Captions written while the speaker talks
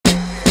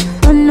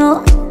no.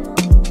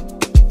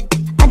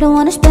 I don't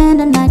wanna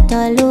spend the night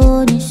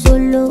alone in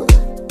solo.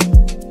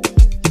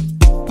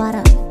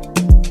 Para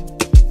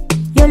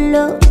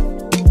YOLO.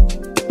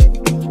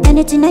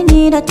 Anything I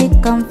need, I take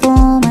come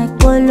for my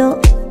polo.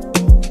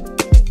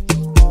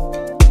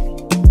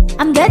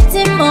 I'm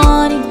getting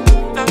money,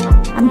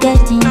 I'm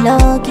getting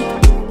lucky.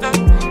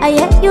 I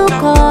hear you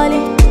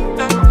calling,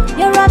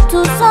 you're up to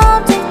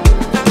something.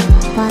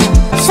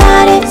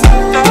 Sorry,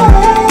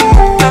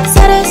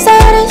 sorry,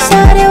 sorry,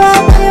 sorry,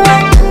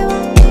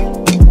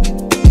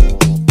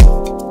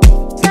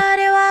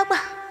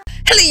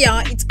 Hello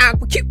y'all, it's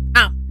Aqua.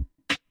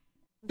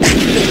 Back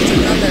with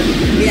another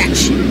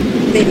reaction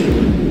video.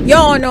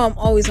 Y'all know I'm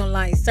always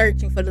online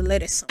searching for the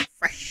latest song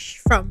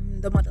fresh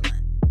from the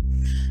motherland.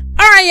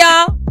 Alright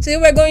y'all, today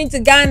we're going to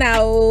Ghana.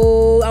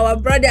 Oh, our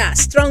brother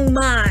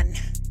Strongman.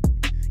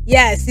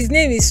 Yes, his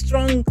name is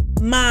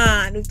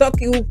Strongman.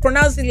 We'll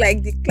pronounce it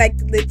like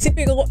the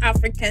typical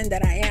African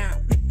that I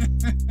am.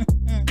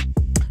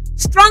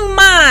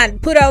 Strongman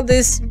put out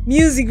this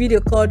music video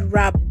called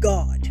Rap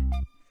God.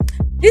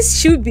 This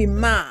should be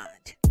mad.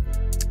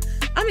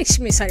 I'm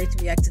extremely excited to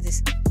react to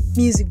this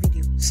music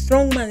video.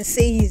 Strongman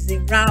say he's a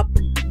rap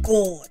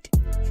god.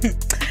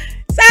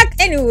 Zach,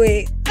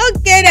 anyway,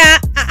 okay,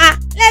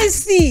 let's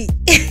see.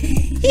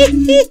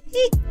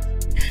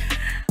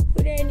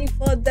 Without any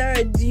further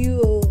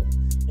ado,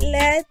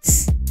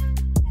 let's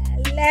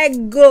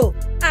go.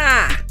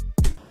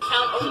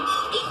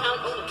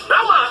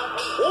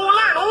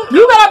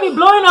 You better be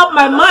blowing up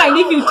my mind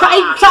if you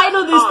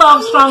title this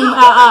stuff Strong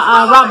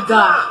Rap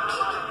God.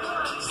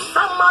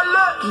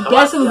 I'm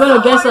guessing we're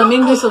gonna get some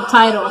English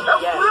subtitle.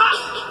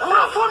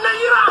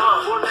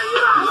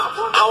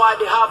 I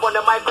have on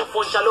the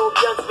microphone, shallow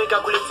pians make a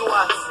bullet to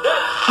us.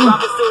 Rap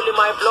is still in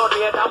my blood,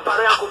 me and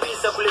Ampare and could be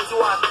circulated to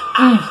us.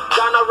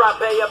 Ghana rap,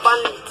 a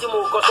bandit,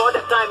 Timo, cause all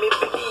the time it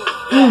be.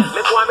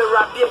 Make one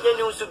rap here,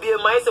 news to be a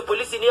mice, a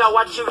police in here,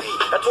 what you read.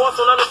 That was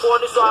on the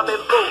phone, so I'm in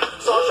pro.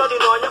 So I'm sure you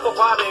know, I'm going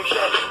to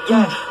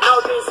yeah, now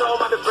doing so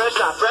much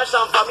pressure.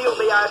 Pressure for me,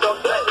 me, I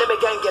don't let me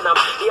gang in them.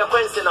 The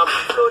acquainting them,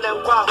 flow them,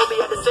 qua, who be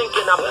at the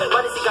sinking them.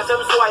 But it's because I'm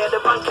so I at the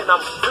banking them.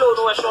 Flow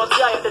no a short,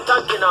 yeah, at the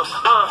tanking them.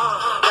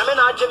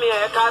 Yamina Jimmy,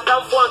 I can't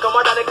damn for come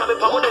out and come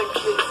upon them.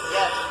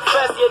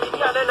 First, you did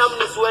an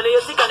amnesty when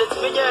you see that it's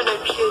me and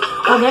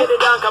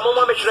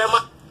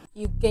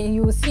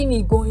You see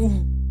me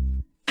going.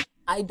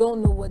 I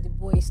don't know what the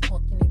boy is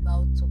talking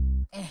about.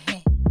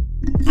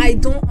 I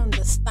don't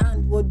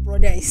understand what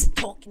brother is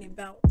talking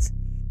about.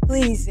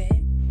 Please,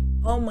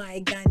 all my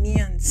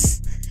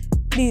Ghanaians,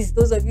 please,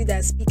 those of you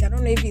that speak, I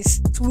don't know if it's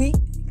Twi,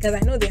 because I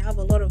know they have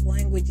a lot of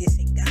languages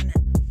in Ghana.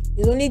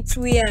 It's only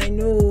Twi I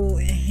know.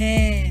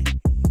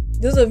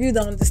 Those of you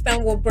that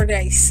understand what brother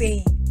is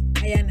saying,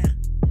 Ayana,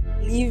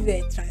 leave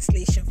a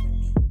translation for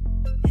me.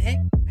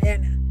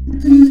 Ayana,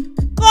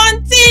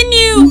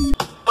 continue.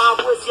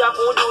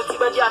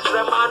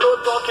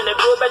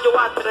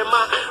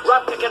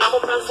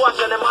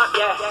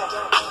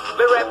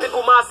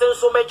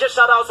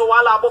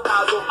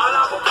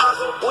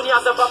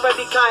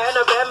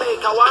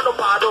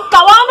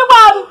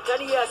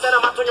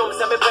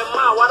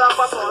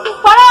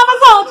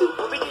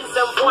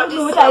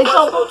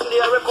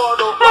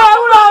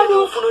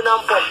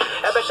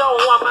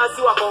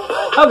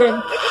 Okay.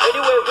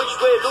 Anyway, which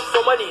way look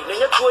for money?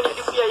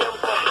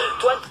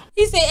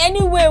 He say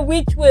anyway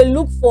which way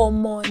look for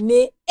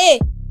money.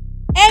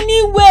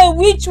 Anyway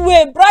which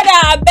way, brother,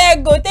 I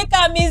beg go take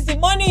am easy.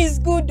 Money is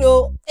good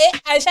though.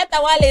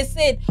 Ashatawale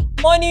said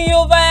money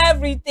over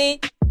everything.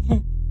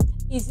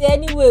 He say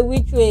anyway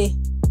which way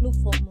look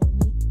for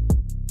money.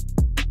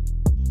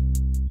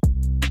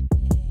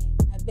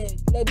 I beg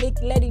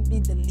let it be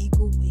the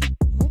legal way.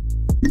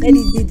 Let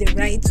it be the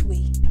right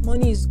way.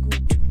 Money is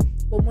good,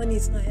 but money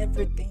is not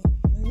everything.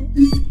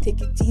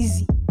 Take it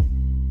easy.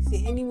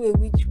 Say anyway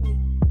which way.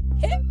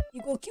 Hey,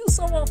 you go kill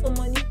someone for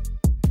money.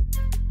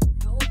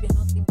 I hope you're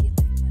not thinking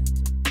like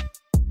that.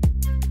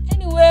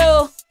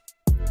 Anyway,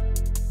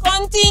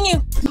 continue.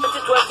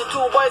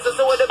 2022 boys are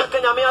so with the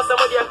Kenya me and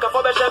somebody and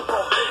Kafobe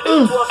Shenko.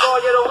 It was all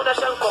you know when I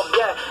Shenko.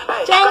 Yeah,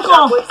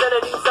 Shenko.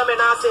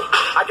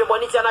 I do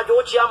bonita and I do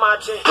chia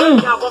match.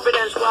 Yeah,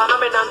 confidence one.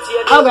 I'm an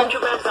auntie and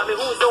documents. I mean,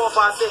 who's so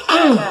fast?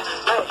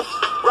 Hey,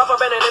 rapper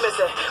Ben and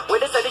Nemesis. With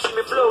this edition,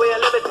 me flow way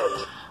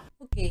limited.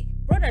 Okay,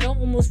 brother,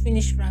 don't almost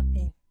finish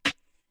rapping.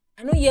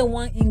 I know you hear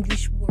one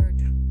English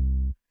word.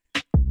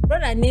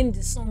 Brother named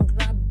the song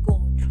Rap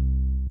God.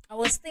 I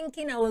was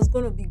thinking I was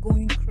going to be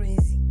going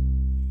crazy.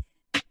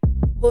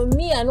 But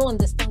me, I don't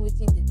understand what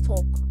they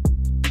talk.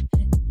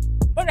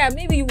 Brother,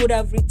 maybe you would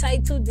have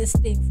retitled this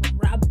thing from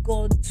Rap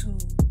God to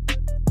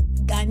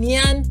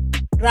Ghanaian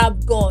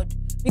Rap God.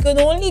 Because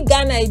the only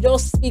Ghana I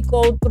just speak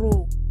all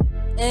through.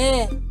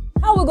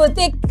 How we going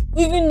to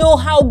even know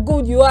how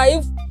good you are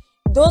if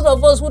those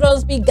of us who don't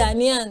speak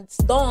Ghanaians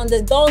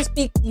don't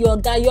speak your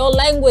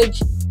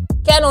language,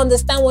 can't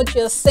understand what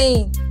you're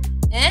saying.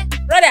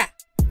 Brother,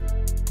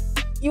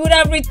 you would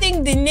have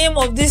rethink the name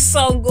of this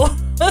song.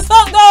 The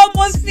song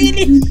almost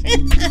finished.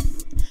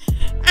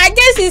 I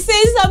guess he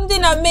says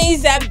something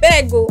amazing. I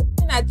beg you.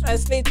 I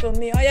translate for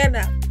me. Oh yeah,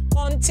 now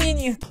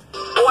continue.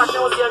 Oh, I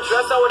was the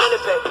dress I want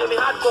any pet. Let me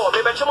hardcore.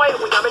 Maybe I'm my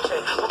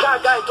check. Guy,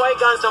 toy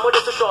guns, I'm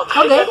too short.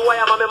 Okay. Why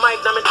am I mic?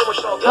 I'm too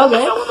short.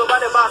 Okay. I was about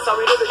the bass, I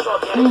really be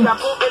short. I'm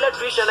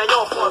electrician and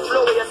your phone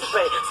flow with your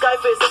spray.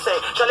 Skyface is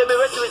saying, shall let me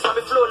rest with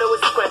my flow with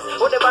sequence.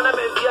 What the banner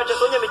men fear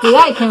just on your The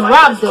guy can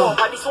rap though.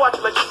 I just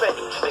watch my chip.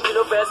 Making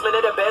no best, man,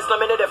 the best,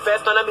 I'm in the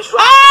first, and I'm sure.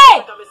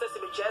 Hey!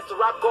 Chest to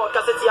rap God,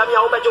 Cassette, I'm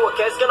your own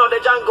case, get on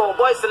the Django,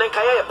 boys and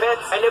Kaya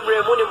pets, and every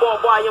money ball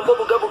boy and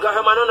Bobu Gabuga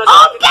Hermano.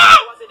 Okay!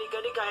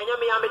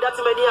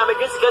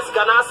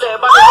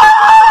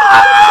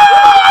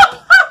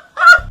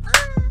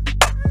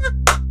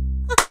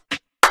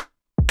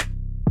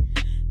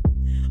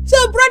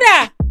 So,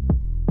 brother,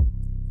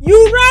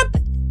 you rap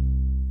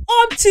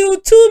up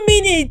to 2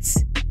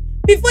 minutes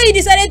before you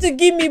decided to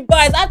give me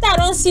bars. After I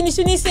don't finish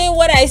saying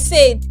what I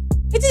said,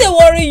 it is a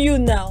worry you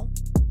now.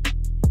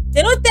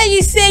 They don't tell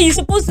you say you're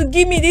supposed to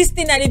give me this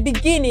thing at the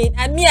beginning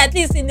and me at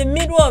least in the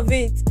middle of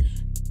it.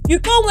 You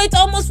can't wait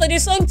almost for the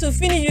song to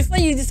finish before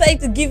you decide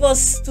to give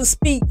us to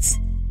speak.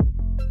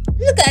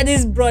 Look at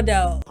this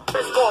brother.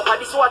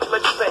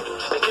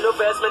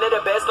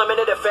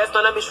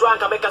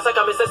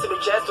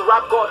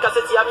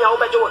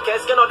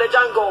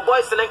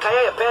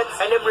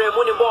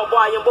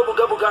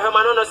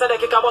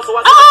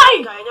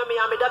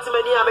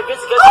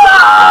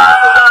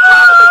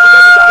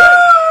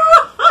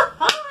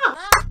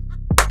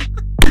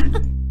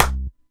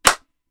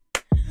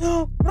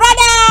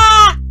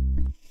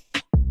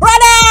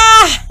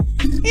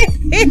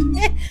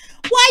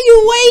 Why you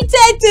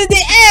waited to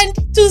the end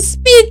to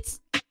spit?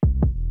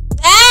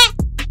 I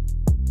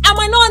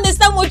might not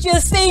understand what you're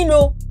saying,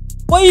 no.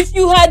 But if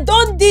you had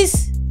done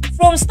this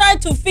from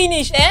start to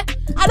finish, I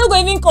don't go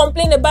even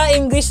complain about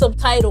English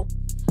subtitle.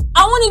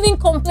 I won't even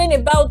complain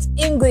about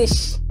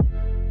English.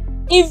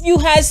 If you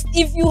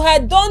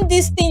had done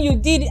this thing you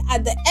did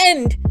at the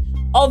end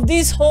of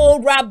this whole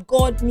Rap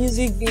God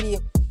music video,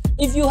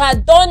 if you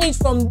had done it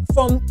from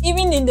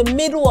even in the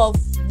middle of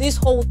this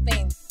whole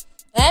thing,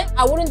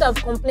 I wouldn't have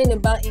complained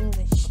about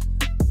English.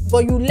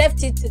 But you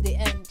left it to the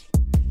end.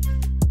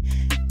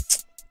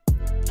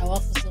 I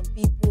work for some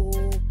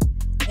people.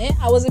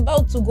 I was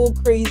about to go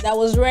crazy. I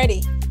was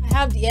ready. I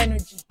have the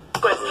energy.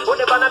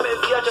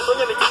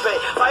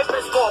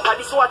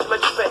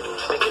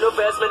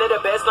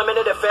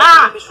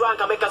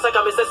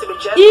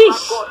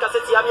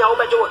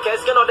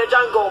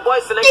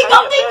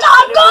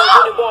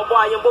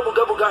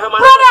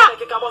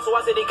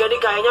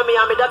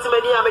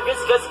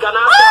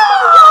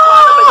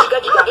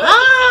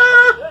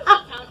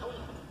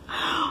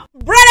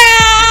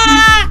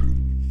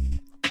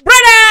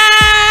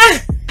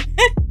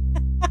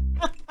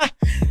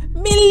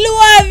 Me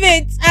love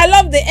it. I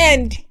love the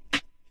end.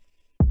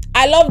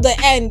 I love the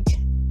end.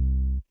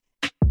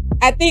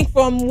 I think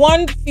from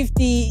 1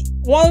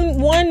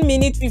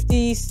 minute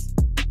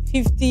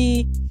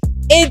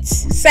 58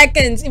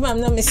 seconds, if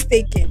I'm not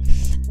mistaken.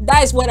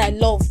 That is what I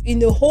love in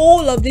the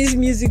whole of this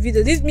music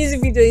video. This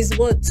music video is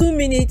what, 2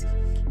 minutes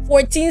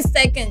 14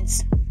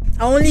 seconds.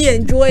 I only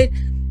enjoyed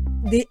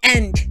the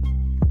end.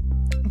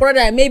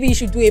 Brother, maybe you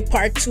should do a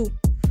part 2.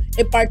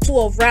 A part 2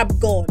 of Rap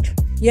God.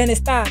 You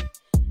understand?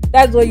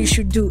 That's what you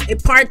should do. A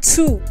part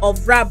 2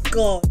 of Rap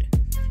God.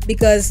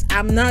 Because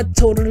I'm not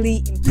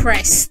totally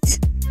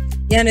impressed.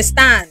 You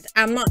understand?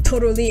 I'm not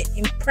totally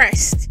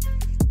impressed.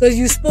 Because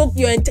you spoke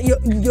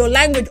your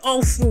language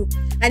all through.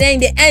 And then in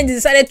the end you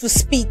decided to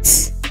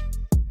spit.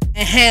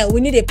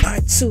 We need a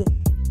part 2.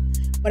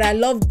 But I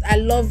love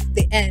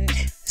the end.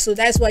 So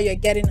that's why you're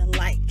getting a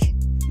like.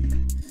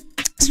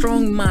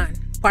 Strongman.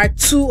 Part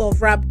 2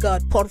 of Rap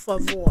God. Por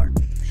favor.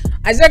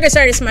 As you guys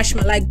already smash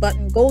my like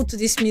button. Go to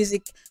this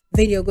music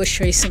video. Go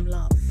show you some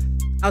love.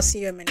 I'll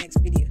see you in my next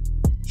video.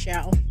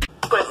 Ciao.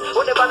 Brother!